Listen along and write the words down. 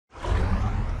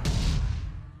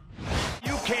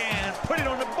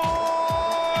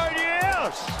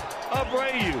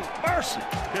mercy.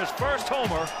 His first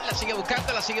homer. La sigue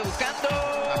buscando, la sigue buscando.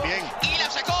 También. Y la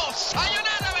sacó.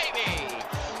 Sayonara, baby.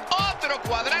 Otro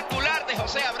cuadrangular de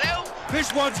José Abreu.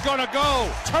 This one's gonna go.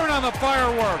 Turn on the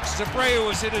fireworks. Abreu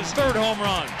has hit his third home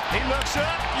run. He looks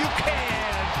up. You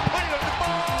can put it on the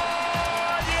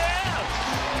board.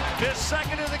 Yes. His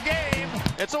second of the game.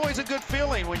 It's always a good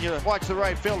feeling when you watch the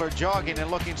right fielder jogging and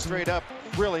looking straight up,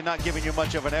 really not giving you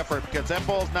much of an effort because that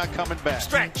ball's not coming back.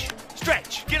 Stretch.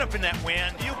 Stretch. Get up in that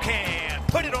wind. You can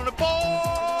put it on the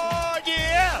board.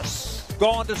 Yes.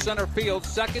 Going to center field,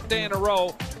 second day in a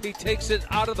row. He takes it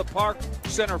out of the park,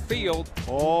 center field.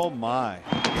 Oh, my.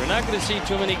 You're not going to see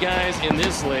too many guys in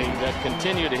this league that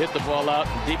continue to hit the ball out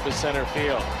in deepest center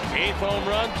field. 8th home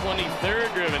run,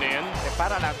 23rd driven in.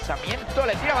 Prepara lanzamiento,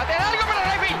 le tira a bater algo para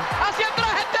right field. Hacia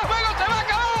atrás, este juego se va a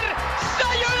acabar.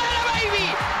 Sayonara, baby,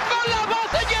 con la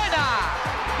base llena.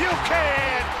 You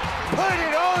can put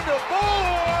it on the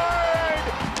board.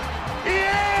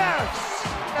 Yes.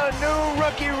 A new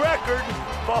rookie record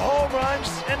for home runs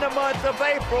in the month of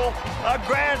April. A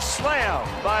grand slam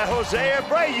by José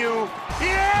Abreu.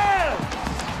 Yes!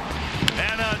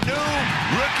 And a new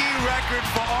rookie record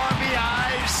for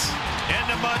RBIs in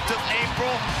the month of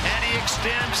April. And he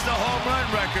extends the home run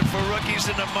record for rookies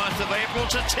in the month of April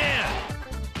to 10.